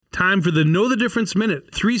Time for the Know the Difference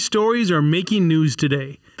Minute. 3 stories are making news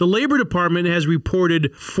today. The Labor Department has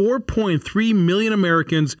reported 4.3 million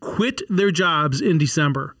Americans quit their jobs in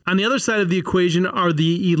December. On the other side of the equation are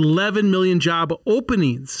the 11 million job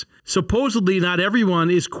openings. Supposedly, not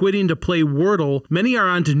everyone is quitting to play Wordle. Many are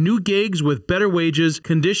on to new gigs with better wages,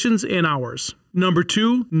 conditions, and hours. Number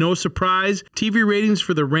 2, no surprise, TV ratings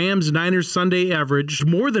for the Rams-Niners Sunday averaged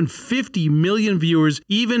more than 50 million viewers,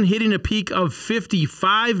 even hitting a peak of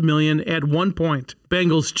 55 million at one point.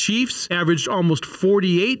 Bengals-Chiefs averaged almost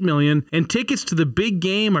 48 million, and tickets to the big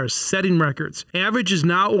game are setting records. Average is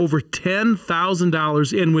now over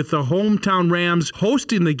 $10,000, and with the hometown Rams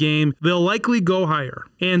hosting the game, they'll likely go higher.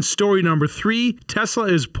 And story number 3, Tesla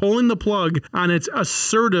is pulling the plug on its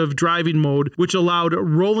assertive driving mode, which allowed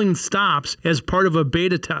rolling stops as part of a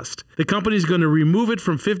beta test. The company is going to remove it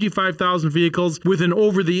from 55,000 vehicles with an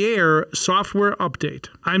over-the-air software update.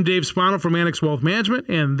 I'm Dave Spano from Annex Wealth Management,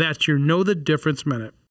 and that's your Know the Difference Minute.